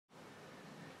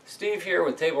Steve here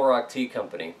with Table Rock Tea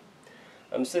Company.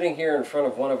 I'm sitting here in front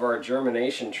of one of our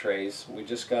germination trays. We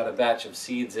just got a batch of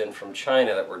seeds in from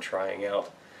China that we're trying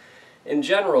out. In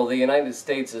general, the United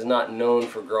States is not known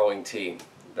for growing tea.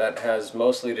 That has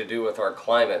mostly to do with our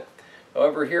climate.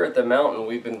 However, here at the mountain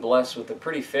we've been blessed with a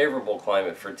pretty favorable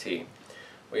climate for tea.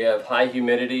 We have high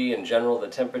humidity. In general, the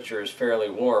temperature is fairly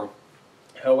warm.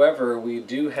 However, we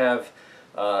do have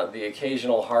the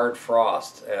occasional hard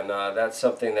frost, and that's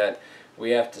something that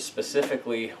we have to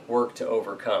specifically work to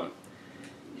overcome.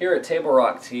 Here at Table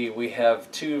Rock Tea we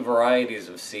have two varieties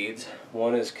of seeds.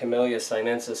 One is Camellia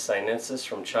sinensis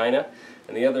from China,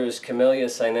 and the other is Camellia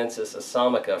sinensis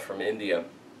assamica from India.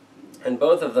 And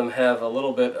both of them have a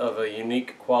little bit of a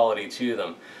unique quality to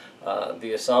them.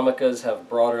 The asamicas have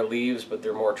broader leaves, but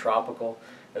they're more tropical,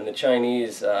 and the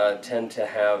Chinese tend to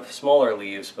have smaller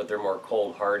leaves, but they're more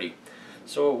cold hardy.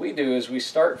 So what we do is we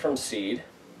start from seed,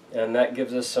 and that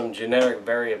gives us some genetic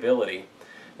variability,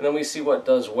 and then we see what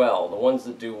does well. The ones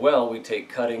that do well, we take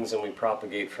cuttings and we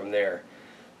propagate from there.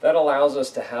 That allows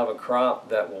us to have a crop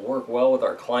that will work well with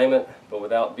our climate, but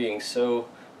without being so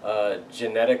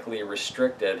genetically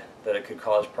restricted that it could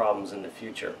cause problems in the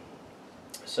future.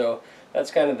 So that's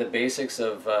kind of the basics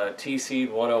of Tea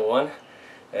Seed 101,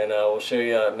 and we'll show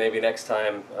you maybe next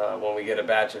time when we get a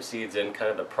batch of seeds in,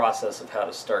 kind of the process of how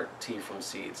to start tea from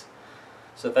seeds.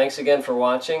 So thanks again for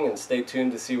watching, and stay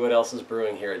tuned to see what else is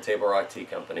brewing here at Table Rock Tea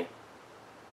Company.